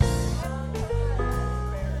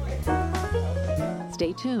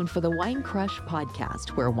Stay tuned for the Wine Crush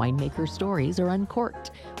podcast, where winemaker stories are uncorked.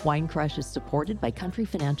 Wine Crush is supported by Country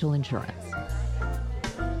Financial Insurance.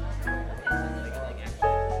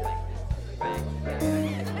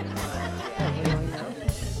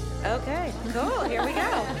 Okay, cool. Here we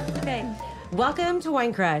go. Okay. Welcome to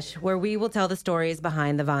Wine Crush, where we will tell the stories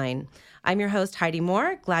behind the vine. I'm your host, Heidi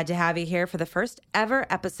Moore. Glad to have you here for the first ever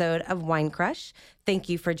episode of Wine Crush. Thank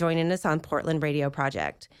you for joining us on Portland Radio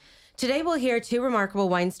Project. Today, we'll hear two remarkable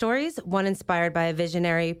wine stories, one inspired by a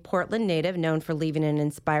visionary Portland native known for leaving an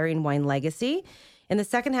inspiring wine legacy. In the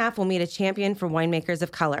second half, we'll meet a champion for winemakers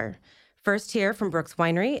of color. First here from Brooks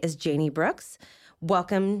Winery is Janie Brooks.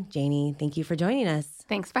 Welcome, Janie. Thank you for joining us.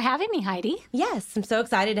 Thanks for having me, Heidi. Yes, I'm so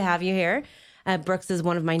excited to have you here. Brooks is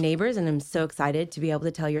one of my neighbors, and I'm so excited to be able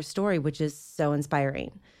to tell your story, which is so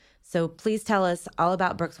inspiring. So please tell us all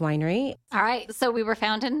about Brooks Winery. All right. So we were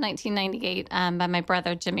founded in 1998 by my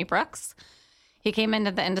brother, Jimmy Brooks. He came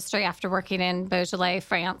into the industry after working in Beaujolais,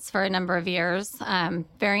 France for a number of years,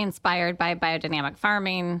 very inspired by biodynamic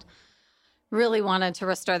farming, really wanted to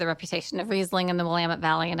restore the reputation of Riesling in the Willamette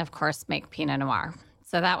Valley and, of course, make Pinot Noir.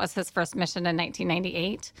 So that was his first mission in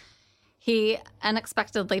 1998. He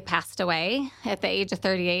unexpectedly passed away at the age of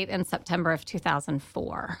 38 in September of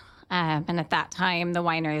 2004. And at that time, the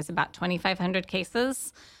winery is about 2,500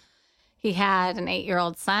 cases. He had an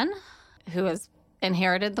 8-year-old son who has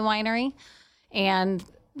inherited the winery. And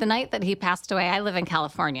the night that he passed away, I live in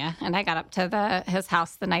California, and I got up to his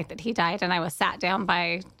house the night that he died, and I was sat down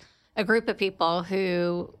by a group of people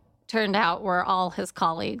who turned out were all his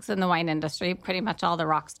colleagues in the wine industry, pretty much all the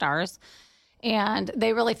rock stars. And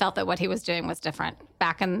they really felt that what he was doing was different.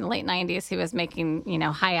 Back in the late 90s, he was making,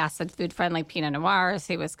 high-acid, food-friendly Pinot Noirs.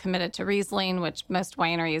 He was committed to Riesling, which most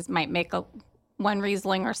wineries might make one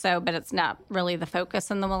Riesling or so, but it's not really the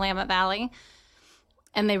focus in the Willamette Valley.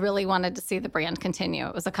 And they really wanted to see the brand continue.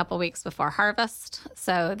 It was a couple weeks before harvest,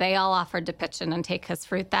 so they all offered to pitch in and take his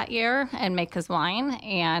fruit that year and make his wine,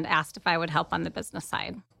 and asked if I would help on the business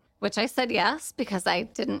side, which I said yes, because I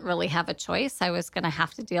didn't really have a choice. I was going to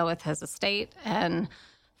have to deal with his estate and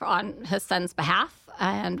on his son's behalf.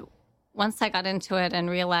 And once I got into it and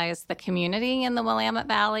realized the community in the Willamette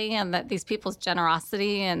Valley and that these people's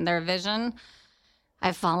generosity and their vision,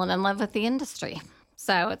 I've fallen in love with the industry.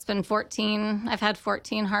 So it's been I've had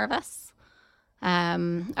 14 harvests.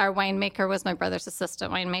 Our winemaker was my brother's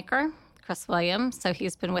assistant winemaker, Chris Williams. So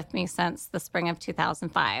he's been with me since the spring of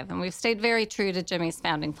 2005. And we've stayed very true to Jimmy's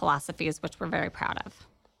founding philosophies, which we're very proud of.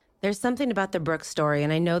 There's something about the Brooks story,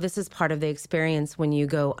 and I know this is part of the experience when you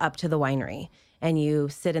go up to the winery and you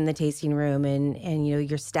sit in the tasting room and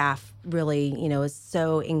your staff really, is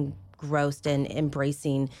so engrossed in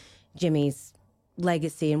embracing Jimmy's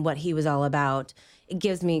legacy and what he was all about. It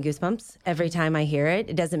gives me goosebumps every time I hear it.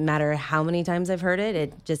 It doesn't matter how many times I've heard it.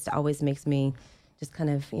 It just always makes me just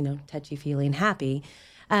kind of, touchy-feely and happy.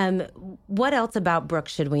 What else about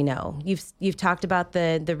Brooks should we know? You've talked about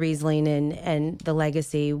the Riesling and the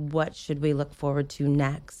legacy. What should we look forward to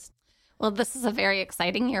next? Well, this is a very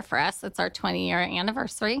exciting year for us. It's our 20-year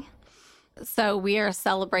anniversary. So we are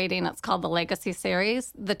celebrating, it's called the Legacy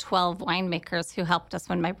Series, the 12 winemakers who helped us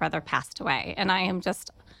when my brother passed away. And I am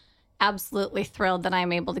just absolutely thrilled that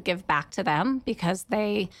I'm able to give back to them, because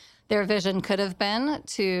their vision could have been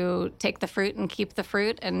to take the fruit and keep the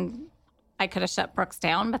fruit, and I could have shut Brooks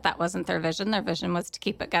down, but that wasn't their vision. Their vision was to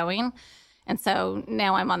keep it going. And so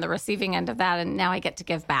now I'm on the receiving end of that, and now I get to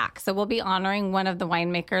give back. So we'll be honoring one of the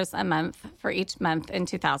winemakers a month for each month in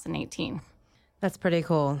 2018. That's pretty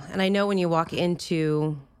cool. And I know when you walk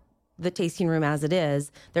into the tasting room as it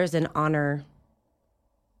is, there's an honor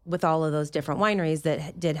with all of those different wineries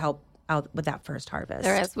that did help out with that first harvest.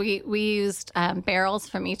 There is. We used barrels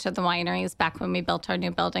from each of the wineries back when we built our new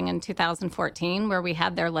building in 2014, where we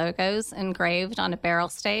had their logos engraved on a barrel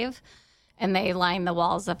stave, and they line the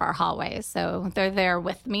walls of our hallways. So they're there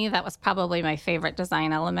with me. That was probably my favorite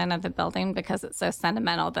design element of the building, because it's so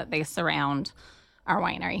sentimental that they surround our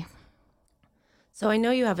winery. So I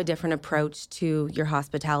know you have a different approach to your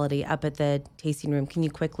hospitality up at the tasting room. Can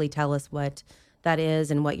you quickly tell us what that is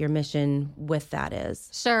and what your mission with that is?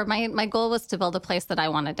 Sure. My goal was to build a place that I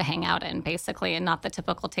wanted to hang out in, basically, and not the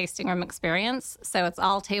typical tasting room experience. So it's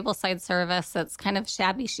all tableside service. It's kind of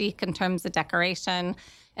shabby chic in terms of decoration.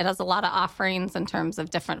 It has a lot of offerings in terms of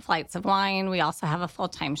different flights of wine. We also have a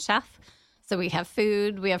full-time chef. So we have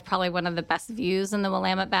food. We have probably one of the best views in the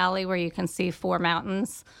Willamette Valley, where you can see 4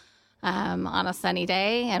 mountains on a sunny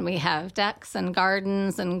day, and we have decks and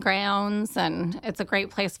gardens and grounds, and it's a great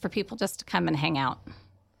place for people just to come and hang out.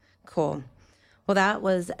 Cool. Well, that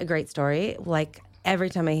was a great story. Like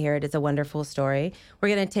Every time I hear it, it's a wonderful story.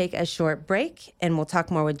 We're going to take a short break, and we'll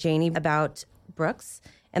talk more with Janie about Brooks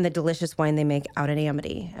and the delicious wine they make out in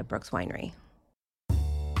Amity at Brooks Winery.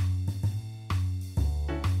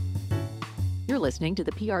 You're listening to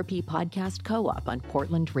the PRP Podcast Co-op on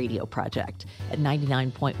Portland Radio Project at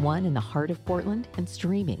 99.1 in the heart of Portland and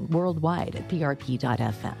streaming worldwide at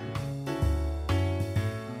prp.fm.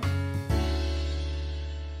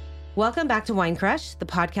 Welcome back to Wine Crush, the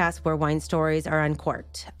podcast where wine stories are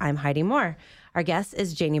uncorked. I'm Heidi Moore. Our guest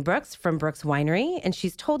is Janie Brooks from Brooks Winery, and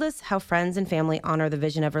she's told us how friends and family honor the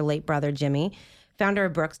vision of her late brother, Jimmy, founder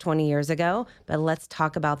of Brooks 20 years ago. But let's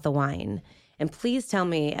talk about the wine. And please tell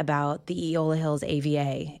me about the Eola Hills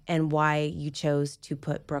AVA and why you chose to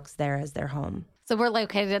put Brooks there as their home. So we're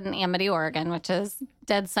located in Amity, Oregon, which is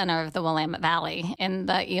dead center of the Willamette Valley in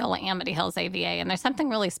the Eola Amity Hills AVA. And there's something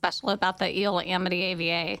really special about the Eola Amity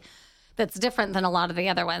AVA that's different than a lot of the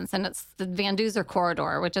other ones. And it's the Van Duzer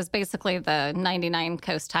Corridor, which is basically the 99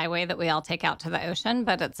 coast highway that we all take out to the ocean,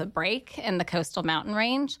 but it's a break in the coastal mountain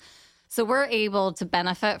range. So we're able to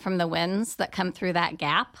benefit from the winds that come through that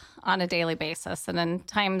gap on a daily basis. And in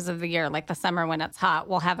times of the year, like the summer when it's hot,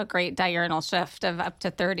 we'll have a great diurnal shift of up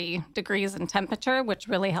to 30 degrees in temperature, which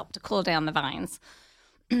really help to cool down the vines.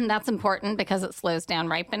 That's important because it slows down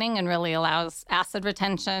ripening and really allows acid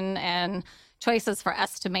retention and choices for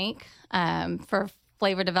us to make for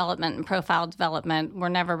flavor development and profile development. We're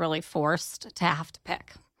never really forced to have to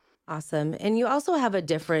pick. Awesome. And you also have a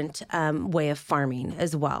different way of farming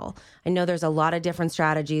as well. I know there's a lot of different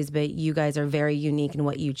strategies, but you guys are very unique in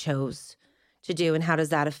what you chose to do. And how does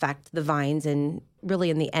that affect the vines and really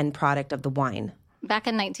in the end product of the wine? Back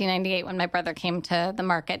in 1998, when my brother came to the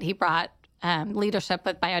market, he brought leadership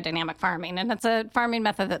with biodynamic farming. And it's a farming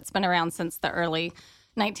method that's been around since the early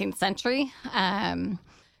 19th century.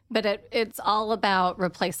 But it's all about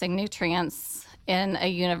replacing nutrients in a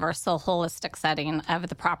universal, holistic setting of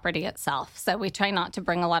the property itself. So we try not to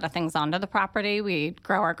bring a lot of things onto the property. We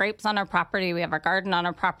grow our grapes on our property. We have our garden on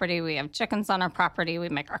our property. We have chickens on our property. We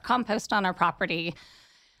make our compost on our property.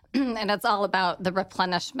 And it's all about the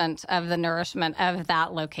replenishment of the nourishment of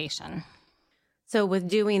that location. So with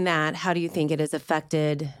doing that, how do you think it has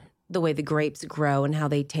affected the way the grapes grow and how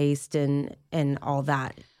they taste and all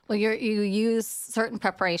that? Well, you use certain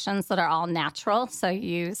preparations that are all natural. So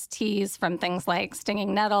you use teas from things like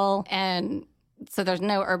stinging nettle. And so there's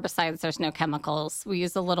no herbicides, there's no chemicals. We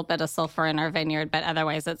use a little bit of sulfur in our vineyard, but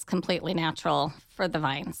otherwise it's completely natural for the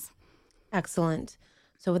vines. Excellent.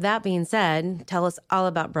 So with that being said, tell us all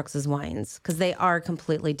about Brooks's wines, because they are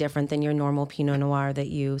completely different than your normal Pinot Noir that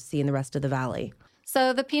you see in the rest of the valley.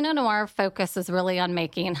 So the Pinot Noir focus is really on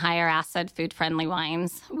making higher acid, food-friendly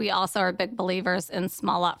wines. We also are big believers in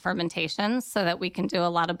small lot fermentations so that we can do a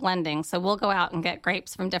lot of blending. So we'll go out and get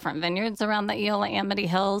grapes from different vineyards around the Eola Amity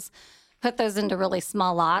Hills, put those into really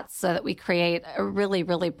small lots so that we create a really,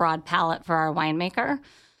 really broad palette for our winemaker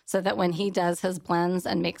so that when he does his blends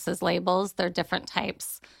and makes his labels, they're different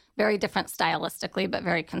types, very different stylistically, but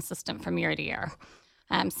very consistent from year to year.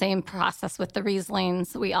 Same process with the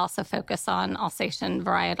Rieslings. We also focus on Alsatian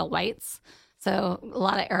varietal whites. So a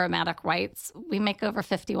lot of aromatic whites. We make over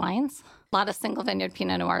 50 wines, a lot of single vineyard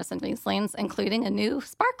Pinot Noirs and Rieslings, including a new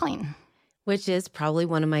sparkling. Which is probably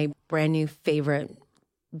one of my brand new favorite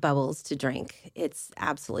bubbles to drink. It's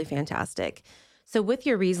absolutely fantastic. So with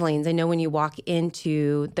your Rieslings, I know when you walk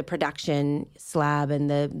into the production slab and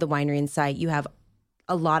the winery and site, you have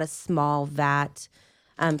a lot of small vat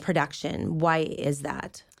production. Why is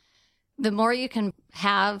that? The more you can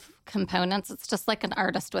have components, it's just like an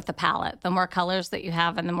artist with a palette. The more colors that you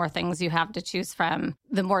have and the more things you have to choose from,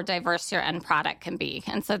 the more diverse your end product can be.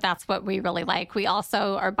 And so that's what we really like. We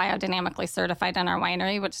also are biodynamically certified in our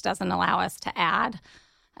winery, which doesn't allow us to add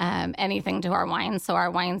anything to our wines. So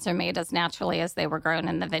our wines are made as naturally as they were grown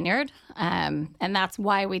in the vineyard. And that's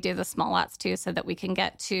why we do the small lots too, so that we can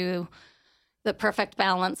get to the perfect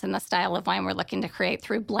balance in the style of wine we're looking to create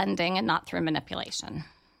through blending and not through manipulation.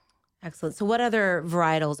 Excellent. So what other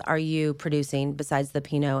varietals are you producing besides the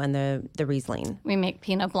Pinot and the Riesling? We make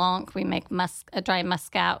Pinot Blanc. We make a dry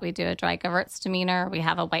Muscat. We do a dry Gewürztraminer. We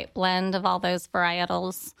have a white blend of all those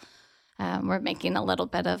varietals. We're making a little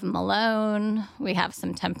bit of Malone. We have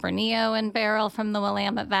some Tempranillo in barrel from the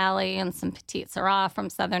Willamette Valley and some Petit Syrah from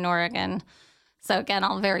Southern Oregon. So again,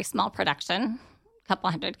 all very small production. Couple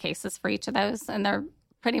hundred cases for each of those, and they're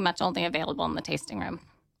pretty much only available in the tasting room.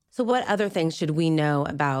 So what other things should we know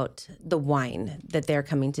about the wine that they're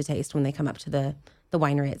coming to taste when they come up to the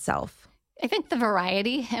winery itself? I think the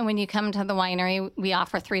variety, and when you come to the winery, we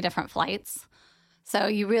offer 3 different flights. So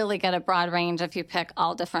you really get a broad range if you pick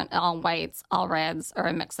all whites, all reds, or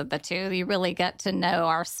a mix of the two. You really get to know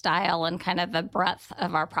our style and kind of the breadth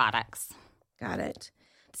of our products. Got it.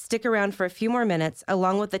 Stick around for a few more minutes.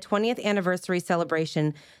 Along with the 20th anniversary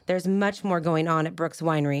celebration, there's much more going on at Brooks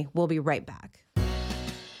Winery. We'll be right back.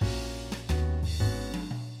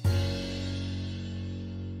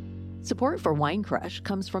 Support for Wine Crush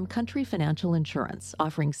comes from Country Financial Insurance,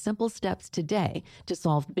 offering simple steps today to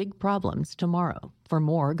solve big problems tomorrow. For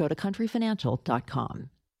more, go to countryfinancial.com.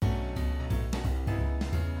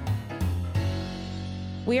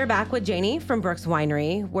 We are back with Janie from Brooks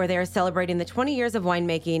Winery, where they are celebrating the 20 years of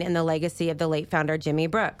winemaking and the legacy of the late founder, Jimmy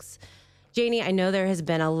Brooks. Janie, I know there has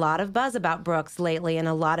been a lot of buzz about Brooks lately and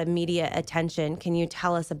a lot of media attention. Can you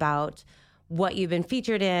tell us about what you've been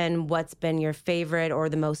featured in, what's been your favorite or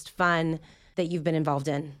the most fun that you've been involved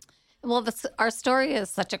in? Well, our story is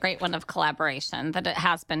such a great one of collaboration that it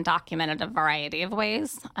has been documented a variety of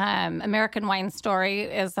ways. American Wine Story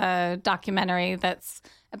is a documentary that's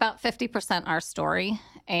about 50% our story,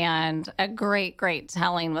 and a great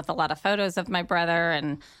telling with a lot of photos of my brother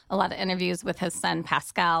and a lot of interviews with his son,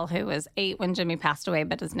 Pascal, who was 8 when Jimmy passed away,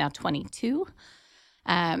 but is now 22.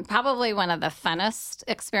 Probably one of the funnest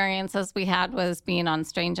experiences we had was being on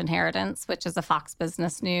Strange Inheritance, which is a Fox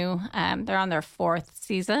Business New. They're on their 4th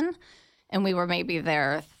season, and we were maybe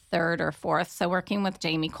their 3rd or 4th. So working with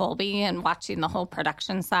Jamie Colby and watching the whole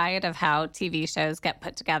production side of how TV shows get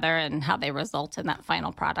put together and how they result in that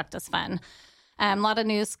final product is fun. A lot of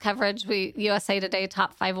news coverage. USA Today,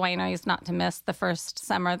 top 5 wineries not to miss the first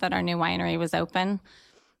summer that our new winery was open.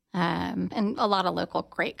 And a lot of local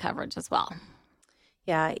great coverage as well.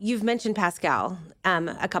 Yeah, you've mentioned Pascal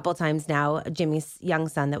a couple times now, Jimmy's young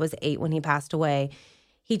son that was 8 when he passed away.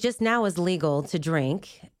 He just now is legal to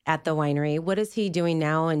drink at the winery. What is he doing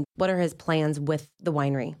now, and what are his plans with the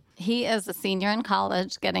winery? He is a senior in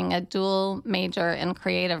college getting a dual major in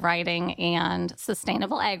creative writing and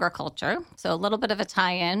sustainable agriculture. So a little bit of a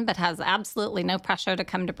tie-in, but has absolutely no pressure to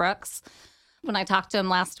come to Brooks. When I talked to him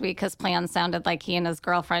last week, his plan sounded like he and his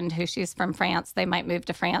girlfriend, who she's from France, they might move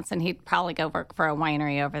to France and he'd probably go work for a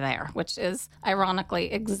winery over there, which is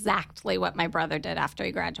ironically exactly what my brother did after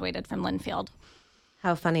he graduated from Linfield.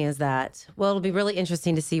 How funny is that? Well, it'll be really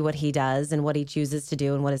interesting to see what he does and what he chooses to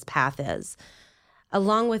do and what his path is.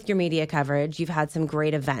 Along with your media coverage, you've had some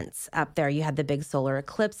great events up there. You had the big solar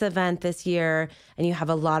eclipse event this year, and you have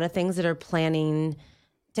a lot of things that are planning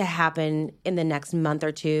to happen in the next month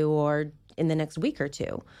or two or in the next week or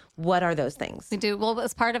two. What are those things? We do. Well,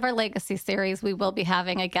 as part of our Legacy series, we will be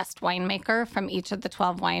having a guest winemaker from each of the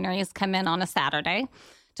 12 wineries come in on a Saturday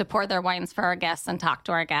to pour their wines for our guests and talk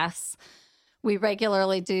to our guests. We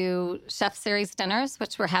regularly do chef series dinners,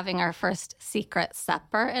 which we're having our first secret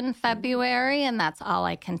supper in February, and that's all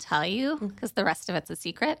I can tell you because the rest of it's a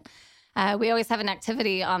secret. We always have an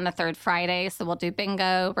activity on the 3rd Friday, so we'll do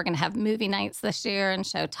bingo. We're going to have movie nights this year and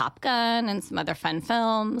show Top Gun and some other fun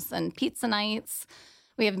films and pizza nights.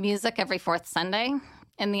 We have music every 4th Sunday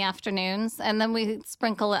in the afternoons, and then we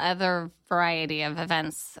sprinkle other variety of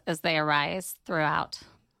events as they arise throughout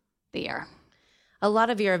the year. A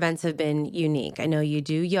lot of your events have been unique. I know you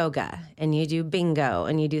do yoga and you do bingo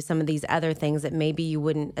and you do some of these other things that maybe you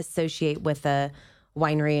wouldn't associate with a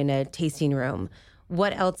winery and a tasting room.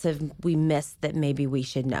 What else have we missed that maybe we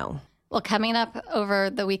should know? Well, coming up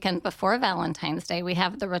over the weekend before Valentine's Day, we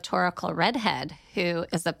have the rhetorical redhead, who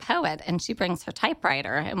is a poet, and she brings her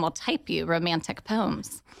typewriter and will type you romantic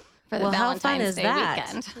poems for the Valentine's Day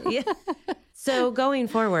weekend. Yeah. So going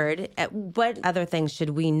forward, what other things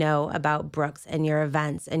should we know about Brooks and your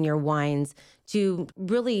events and your wines to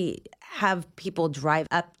really have people drive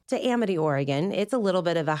up to Amity, Oregon? It's a little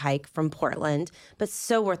bit of a hike from Portland, but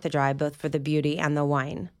so worth the drive, both for the beauty and the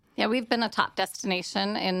wine. Yeah, we've been a top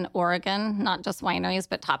destination in Oregon, not just wineries,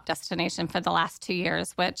 but top destination for the last 2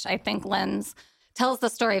 years, which I think tells the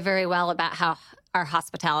story very well about how our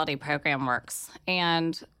hospitality program works.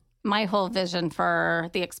 And my whole vision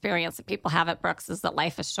for the experience that people have at Brooks is that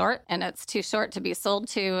life is short, and it's too short to be sold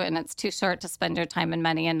to, and it's too short to spend your time and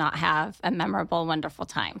money and not have a memorable, wonderful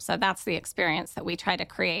time. So that's the experience that we try to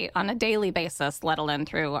create on a daily basis, let alone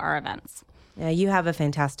through our events. Yeah, you have a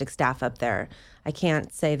fantastic staff up there. I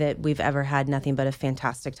can't say that we've ever had nothing but a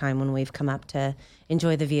fantastic time when we've come up to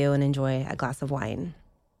enjoy the view and enjoy a glass of wine.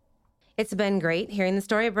 It's been great hearing the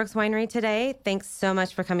story of Brooks Winery today. Thanks so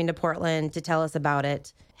much for coming to Portland to tell us about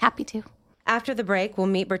it. Happy to. After the break, we'll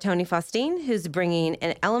meet Bertone Faustine, who's bringing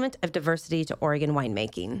an element of diversity to Oregon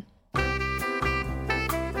winemaking.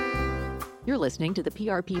 You're listening to the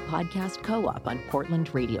PRP Podcast Co-op on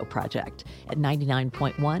Portland Radio Project at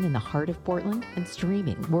 99.1 in the heart of Portland and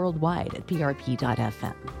streaming worldwide at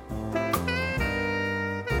prp.fm.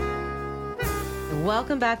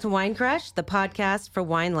 Welcome back to Wine Crush, the podcast for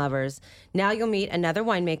wine lovers. Now you'll meet another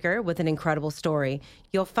winemaker with an incredible story.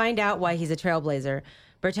 You'll find out why he's a trailblazer.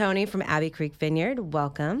 Bertoni from Abbey Creek Vineyard,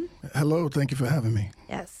 welcome. Hello, thank you for having me.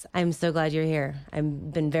 Yes, I'm so glad you're here.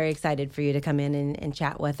 I've been very excited for you to come in and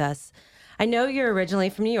chat with us. I know you're originally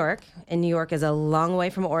from New York, and New York is a long way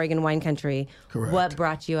from Oregon wine country. Correct. What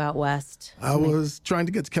brought you out west? I was trying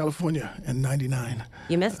to get to California in '99.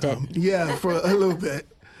 You missed it. Yeah, for a little bit.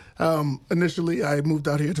 Initially, I moved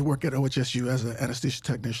out here to work at OHSU as an anesthesia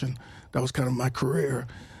technician. That was kind of my career.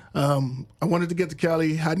 I wanted to get to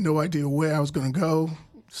Cali, had no idea where I was going to go.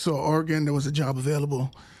 Saw Oregon, there was a job available.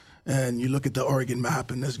 And you look at the Oregon map,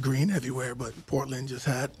 and there's green everywhere, but Portland just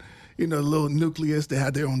had, a little nucleus. They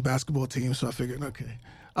had their own basketball team, so I figured, okay,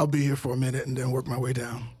 I'll be here for a minute and then work my way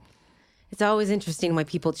down. It's always interesting why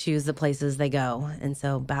people choose the places they go. And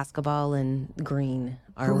so basketball and green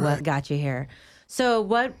are Correct. What got you here. So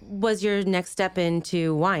what was your next step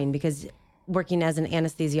into wine? Because working as an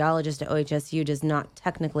anesthesiologist at OHSU does not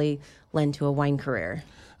technically lend to a wine career.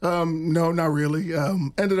 No, not really.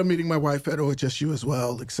 Ended up meeting my wife at OHSU as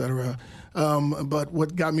well, et cetera. But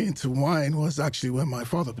what got me into wine was actually when my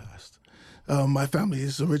father passed. My family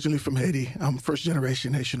is originally from Haiti. I'm first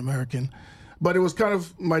generation Haitian American. But it was kind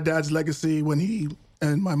of my dad's legacy when he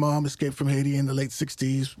and my mom escaped from Haiti in the late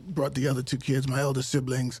 60s, brought the other two kids, my elder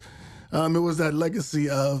siblings. It was that legacy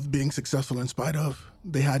of being successful in spite of.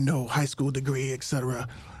 They had no high school degree, et cetera.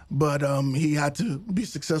 But he had to be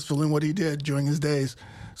successful in what he did during his days.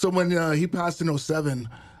 So when he passed in 2007,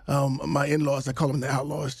 my in-laws, I call them the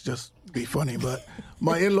outlaws, just be funny, but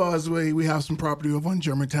my in-laws, we have some property over in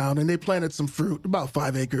Germantown, and they planted some fruit, about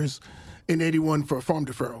 5 acres, in 81 for a farm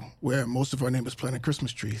deferral, where most of our neighbors planted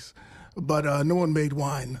Christmas trees. But no one made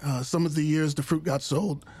wine. Some of the years the fruit got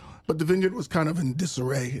sold, but the vineyard was kind of in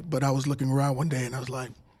disarray. But I was looking around one day, and I was like,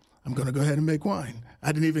 I'm going to go ahead and make wine.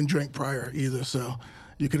 I didn't even drink prior either, so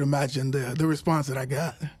you can imagine the response that I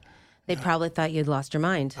got. They probably thought you'd lost your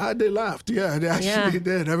mind. They laughed. Yeah, they actually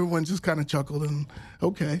did. Everyone just kind of chuckled and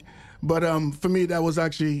okay. But for me, that was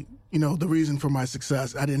actually, the reason for my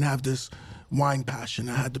success. I didn't have this wine passion.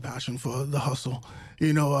 I had the passion for the hustle.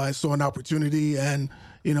 I saw an opportunity and,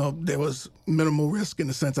 there was minimal risk in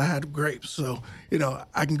the sense I had grapes. So,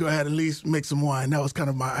 I can go ahead and at least make some wine. That was kind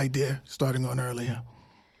of my idea starting on earlier.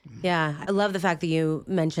 Yeah, I love the fact that you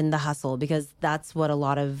mentioned the hustle because that's what a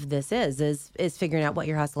lot of this is figuring out what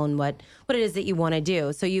your hustle and what it is that you want to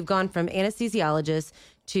do. So you've gone from anesthesiologist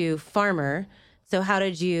to farmer. So how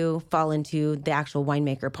did you fall into the actual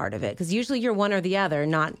winemaker part of it? Because usually you're one or the other,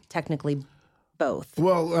 not technically both.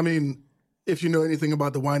 Well, I mean, if you know anything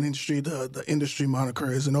about the wine industry, the industry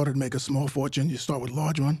moniker is in order to make a small fortune, you start with a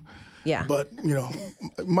large one. Yeah. But,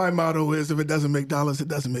 my motto is if it doesn't make dollars, it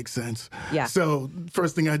doesn't make sense. Yeah. So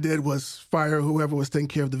first thing I did was fire whoever was taking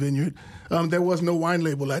care of the vineyard. There was no wine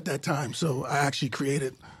label at that time. So I actually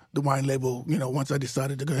created the wine label, once I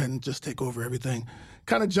decided to go ahead and just take over everything.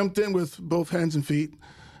 Kind of jumped in with both hands and feet.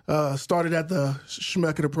 Started at the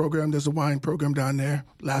Schmecketa program. There's a wine program down there.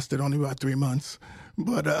 Lasted only about 3 months.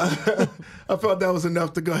 But I felt that was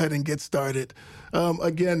enough to go ahead and get started.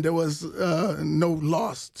 Again, there was no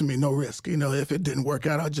loss to me, no risk. If it didn't work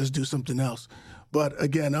out, I'd just do something else. But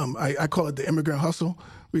again, I call it the immigrant hustle.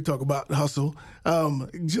 We talk about the hustle.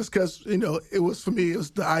 Just because, it was for me,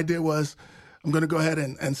 the idea was I'm going to go ahead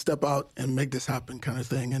and step out and make this happen kind of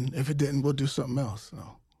thing. And if it didn't, we'll do something else.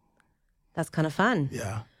 So. That's kind of fun.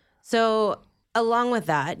 Yeah. So along with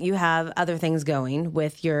that, you have other things going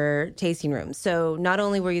with your tasting rooms. So not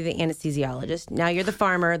only were you the anesthesiologist, now you're the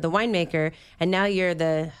farmer, the winemaker, and now you're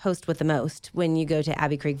the host with the most when you go to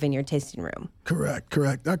Abbey Creek Vineyard tasting room. Correct.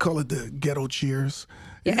 I call it the ghetto cheers.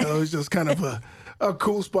 It's just kind of a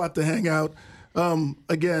cool spot to hang out.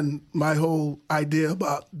 Again, my whole idea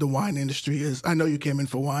about the wine industry is I know you came in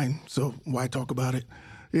for wine, so why talk about it?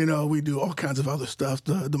 We do all kinds of other stuff.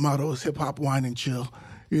 The motto is hip hop, wine, and chill.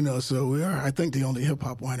 So we are, I think, the only hip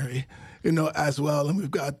hop winery, as well. And we've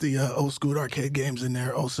got the old school arcade games in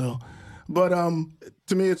there also. But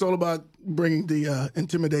to me, it's all about bringing the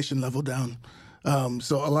intimidation level down.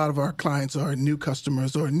 So a lot of our clients are new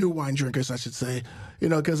customers or new wine drinkers, I should say.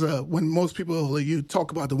 Because when most people, you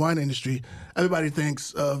talk about the wine industry, everybody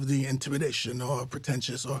thinks of the intimidation or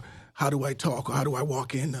pretentious or how do I talk or how do I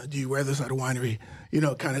walk in? Do you wear this at a winery?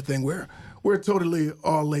 Kind of thing where we're totally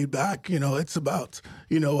all laid back. It's about,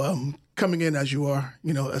 coming in as you are,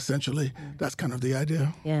 essentially. That's kind of the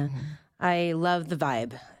idea. Yeah. I love the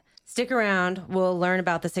vibe. Stick around. We'll learn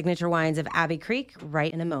about the signature wines of Abbey Creek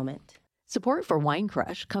right in a moment. Support for Wine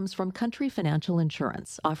Crush comes from Country Financial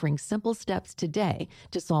Insurance, offering simple steps today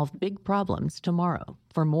to solve big problems tomorrow.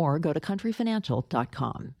 For more, go to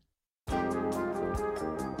countryfinancial.com.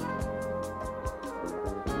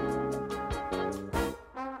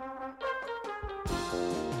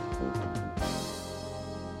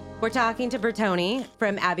 We're talking to Bertoni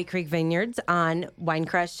from Abbey Creek Vineyards on Wine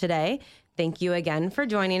Crush today. Thank you again for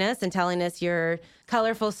joining us and telling us your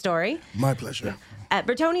colorful story. My pleasure.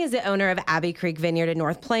 Bertoni is the owner of Abbey Creek Vineyard in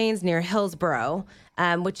North Plains near Hillsboro,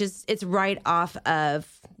 it's right off of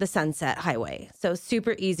the Sunset Highway. So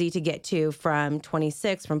super easy to get to from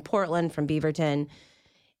 26, from Portland, from Beaverton.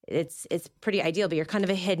 It's pretty ideal, but you're kind of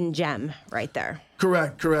a hidden gem right there.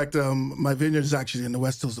 Correct. My vineyard is actually in the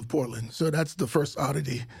West Hills of Portland. So that's the first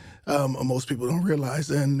oddity most people don't realize.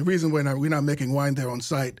 And the reason we're not making wine there on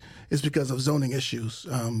site is because of zoning issues.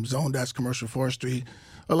 Zoned as commercial forestry,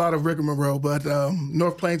 a lot of rigmarole. But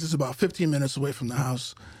North Plains is about 15 minutes away from the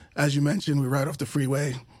house. As you mentioned, we're right off the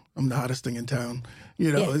freeway. I'm the hottest thing in town.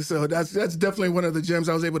 So that's definitely one of the gems.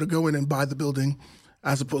 I was able to go in and buy the building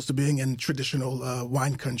as opposed to being in traditional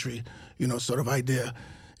wine country, sort of idea.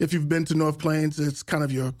 If you've been to North Plains, it's kind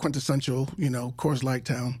of your quintessential, Coors Light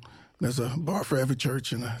town. There's a bar for every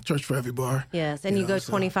church and a church for every bar. Yes, and you go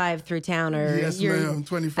 25 through town. Yes, ma'am,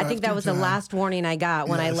 25 I think that was the last warning I got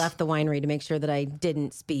when I left the winery to make sure that I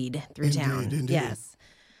didn't speed through town. Indeed. Yes.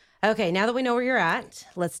 Okay, now that we know where you're at,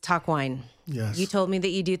 let's talk wine. Yes. You told me that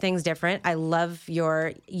you do things different. I love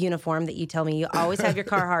your uniform that you tell me you always have your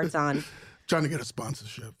Carhartts on. Trying to get a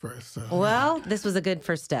sponsorship first. So, well, this was a good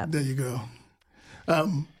first step. There you go.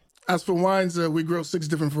 As for wines, we grow 6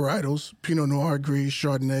 different varietals: Pinot Noir, Gris,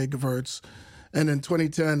 Chardonnay, Gewurz. And in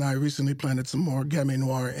 2010, I recently planted some more Gamay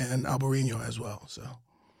Noir and Albarino as well.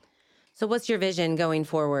 So what's your vision going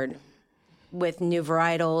forward with new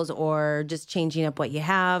varietals or just changing up what you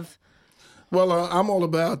have? Well, I'm all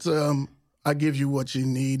about I give you what you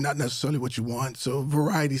need, not necessarily what you want. So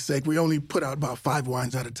variety's sake, we only put out about 5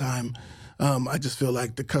 wines at a time. I just feel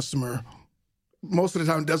like the customer, most of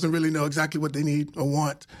the time, doesn't really know exactly what they need or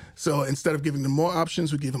want. So instead of giving them more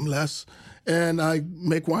options, we give them less. And I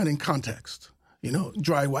make wine in context.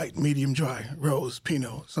 Dry white, medium dry, rose,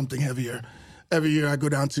 Pinot, something heavier. Every year I go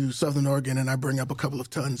down to Southern Oregon and I bring up a couple of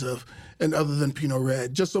tons of, and other than Pinot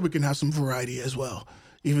Red, just so we can have some variety as well.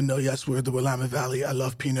 Even though, yes, we're the Willamette Valley, I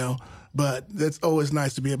love Pinot, but it's always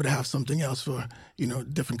nice to be able to have something else for,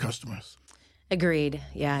 different customers. Agreed.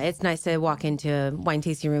 Yeah, it's nice to walk into a wine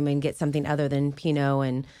tasting room and get something other than Pinot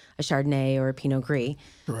and a Chardonnay or a Pinot Gris.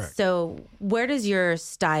 Correct. So where does your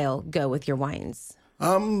style go with your wines?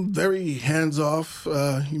 I'm very hands-off.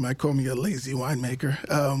 You might call me a lazy winemaker.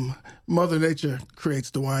 Mother Nature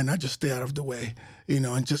creates the wine. I just stay out of the way,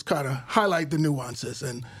 and just kind of highlight the nuances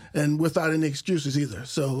and without any excuses either.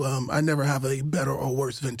 So I never have a better or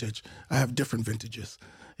worse vintage. I have different vintages,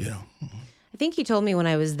 I think you told me when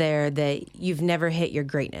I was there that you've never hit your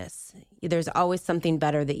greatness. There's always something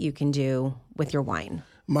better that you can do with your wine.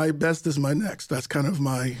 My best is my next. That's kind of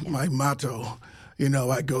my motto,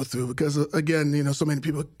 I go through. Because, again, so many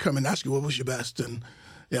people come and ask you, what was your best? And,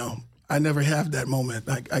 I never have that moment.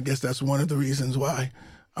 I guess that's one of the reasons why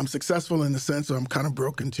I'm successful in the sense, or I'm kind of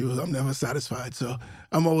broken too. I'm never satisfied. So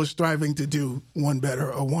I'm always striving to do one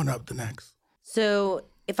better or one up the next. So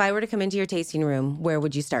if I were to come into your tasting room, where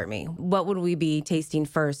would you start me? What would we be tasting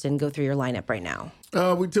first and go through your lineup right now?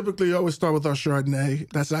 We typically always start with our Chardonnay.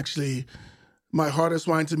 That's actually my hardest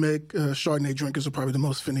wine to make. Chardonnay drinkers are probably the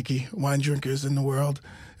most finicky wine drinkers in the world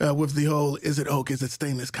with the whole is it oak, is it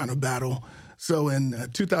stainless kind of battle. So in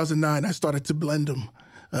 2009, I started to blend them,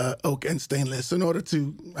 oak and stainless, in order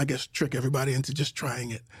to, I guess, trick everybody into just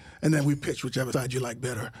trying it. And then we pitch whichever side you like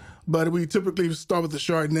better. But we typically start with the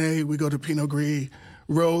Chardonnay. We go to Pinot Gris.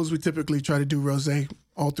 Rose, we typically try to do rosé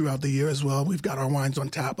all throughout the year as well. We've got our wines on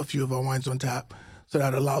tap, a few of our wines on tap. So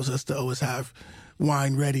that allows us to always have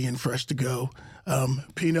wine ready and fresh to go.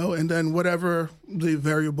 Pinot, and then whatever the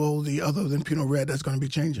variable, the other than Pinot Red, that's going to be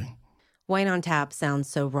changing. Wine on tap sounds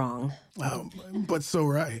so wrong. But so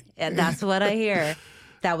right. And that's what I hear.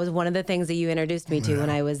 That was one of the things that you introduced me to when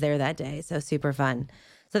I was there that day. So super fun.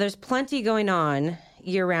 So there's plenty going on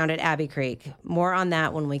year-round at Abbey Creek. More on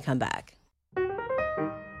that when we come back.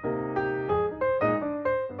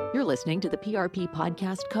 You're listening to the PRP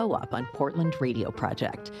Podcast Co-op on Portland Radio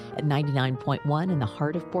Project at 99.1 in the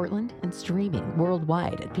heart of Portland and streaming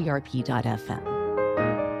worldwide at prp.fm.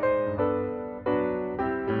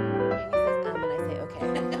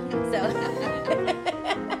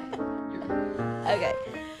 Okay.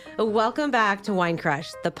 Welcome back to Wine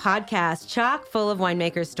Crush, the podcast chock full of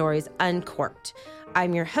winemakers' stories uncorked.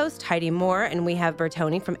 I'm your host, Heidi Moore, and we have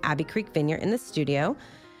Bertoni from Abbey Creek Vineyard in the studio.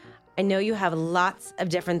 I know you have lots of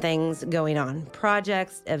different things going on,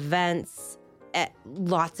 projects, events,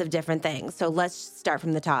 lots of different things. So let's start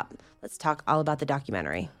from the top. Let's talk all about the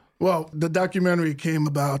documentary. Well, the documentary came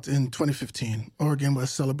about in 2015. Oregon was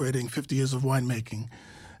celebrating 50 years of winemaking.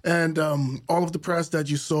 And all of the press that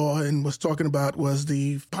you saw and was talking about was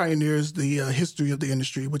the pioneers, the history of the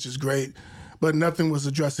industry, which is great, but nothing was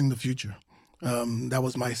addressing the future. That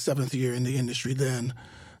was my 7th year in the industry then.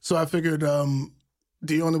 So I figured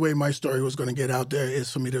the only way my story was going to get out there is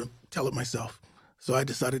for me to tell it myself. So I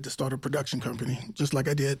decided to start a production company, just like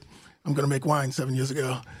I did. I'm going to make wine 7 years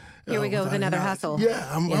ago. Here we go with another hustle. Yeah,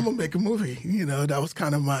 I'm going to make a movie. That was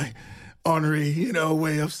kind of my ornery,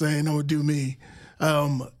 way of saying I would do me.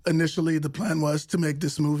 Initially, the plan was to make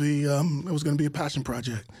this movie. It was going to be a passion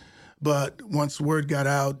project. But once word got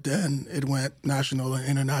out, then it went national and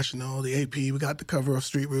international. The AP, we got the cover of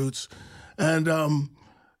Street Roots. And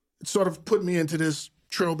it sort of put me into this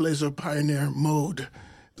trailblazer pioneer mode.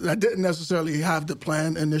 I didn't necessarily have the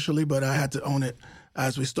plan initially, but I had to own it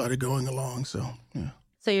as we started going along. So, yeah.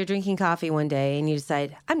 So you're drinking coffee one day and you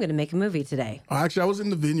decide, I'm going to make a movie today. Actually, I was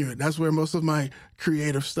in the vineyard. That's where most of my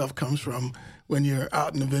creative stuff comes from, when you're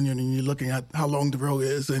out in the vineyard and you're looking at how long the road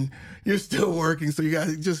is and you're still working. So you got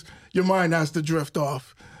your mind has to drift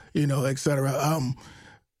off, et cetera.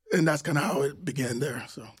 And that's kind of how it began there.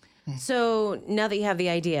 So now that you have the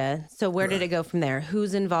idea, so where did it go from there?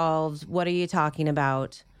 Who's involved? What are you talking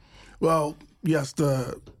about? Well, yes,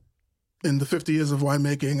 in the 50 years of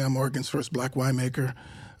winemaking, I'm Oregon's first Black winemaker.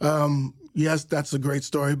 Yes, that's a great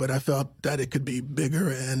story, but I felt that it could be bigger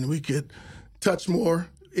and we could touch more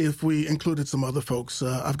if we included some other folks.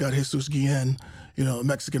 I've got Jesus Guillen, a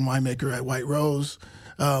Mexican winemaker at White Rose.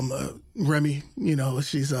 Remy,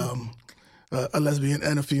 she's a lesbian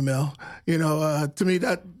and a female. To me,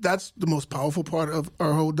 that's the most powerful part of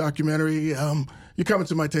our whole documentary. You come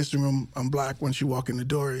into my tasting room, I'm Black once you walk in the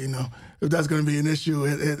door, If that's going to be an issue,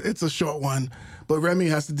 it's a short one. But Remy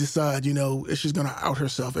has to decide, if she's going to out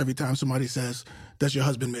herself every time somebody says, does your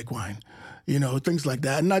husband make wine? Things like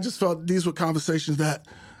that. And I just felt these were conversations that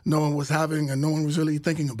no one was having and no one was really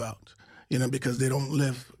thinking about, because they don't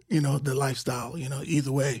live, the lifestyle,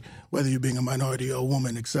 either way, whether you're being a minority or a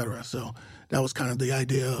woman, et cetera. So that was kind of the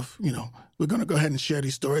idea of, we're going to go ahead and share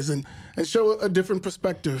these stories and show a different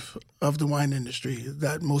perspective of the wine industry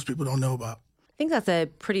that most people don't know about. I think that's a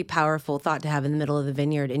pretty powerful thought to have in the middle of the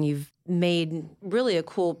vineyard, and you've made really a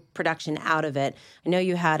cool production out of it. I know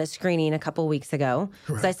you had a screening a couple weeks ago.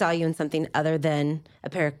 Correct. So I saw you in something other than a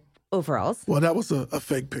pair of overalls. Well, that was a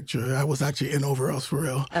fake picture. I was actually in overalls for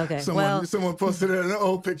real. Okay. Someone posted an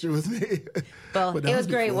old picture with me. Well, it was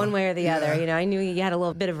great one way or the other. I knew you had a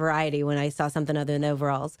little bit of variety when I saw something other than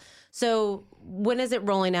overalls. So when is it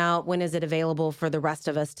rolling out? When is it available for the rest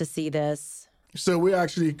of us to see this? So we're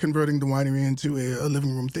actually converting the winery into a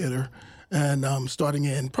living room theater. And starting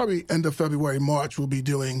in probably end of February, March, we'll be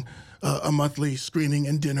doing a monthly screening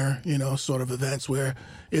and dinner, sort of events where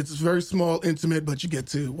it's very small, intimate, but you get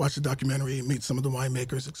to watch the documentary, meet some of the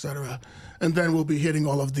winemakers, et cetera. And then we'll be hitting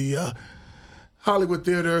all of the Hollywood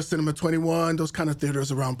Theater, Cinema 21, those kind of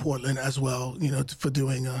theaters around Portland as well, for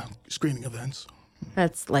doing screening events.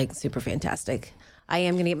 That's super fantastic. I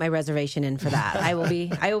am going to get my reservation in for that. I will be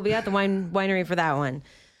at the winery for that one.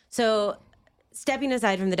 So stepping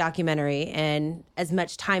aside from the documentary and as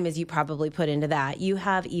much time as you probably put into that, you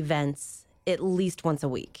have events at least once a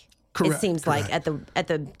week. Correct, it seems like at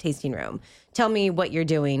the tasting room. Tell me what you're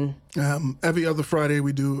doing. Every other Friday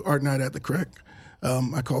we do Art Night at the Crick.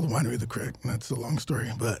 I call the winery the Crick. That's a long story.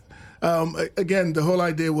 But again, the whole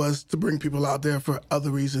idea was to bring people out there for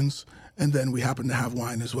other reasons. And then we happen to have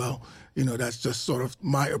wine as well. That's just sort of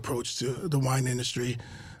my approach to the wine industry.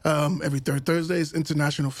 Every third Thursday is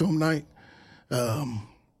International Film Night.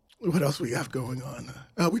 What else we have going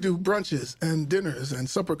on? We do brunches and dinners and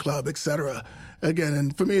supper club, et cetera. Again,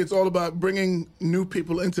 and for me, it's all about bringing new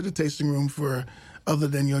people into the tasting room for other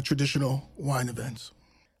than your traditional wine events.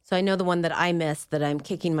 So I know the one that I missed that I'm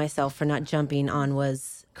kicking myself for not jumping on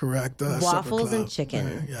was correct. Waffles and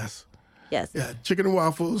chicken. Yes. Yes. Yeah, chicken and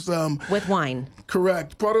waffles. With wine.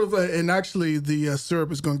 Correct. Part of and actually the syrup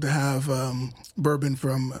is going to have bourbon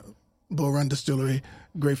from Bull Run Distillery,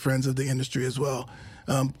 great friends of the industry as well.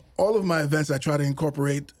 All of my events, I try to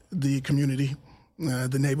incorporate the community,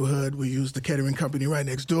 the neighborhood. We use the catering company right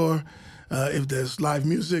next door. If there's live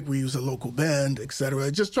music, we use a local band, et cetera.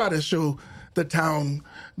 Just try to show the town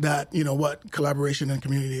that, what collaboration and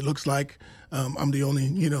community looks like. I'm the only,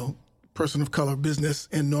 person of color business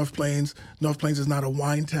in North Plains. North Plains is not a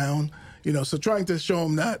wine town, so trying to show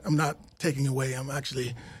them that I'm not taking away, I'm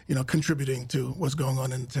actually, contributing to what's going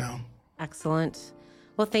on in the town. Excellent.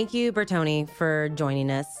 Well, thank you, Bertone, for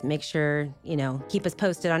joining us. Make sure, keep us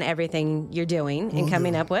posted on everything you're doing and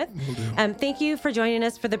coming up with. Thank you for joining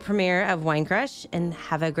us for the premiere of Wine Crush, and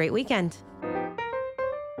have a great weekend.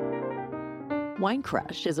 Wine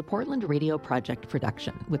Crush is a Portland Radio Project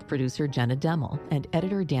production with producer Jenna Demmel and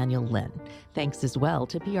editor Daniel Lynn. Thanks as well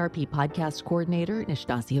to PRP podcast coordinator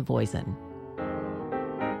Nastasia Voisin.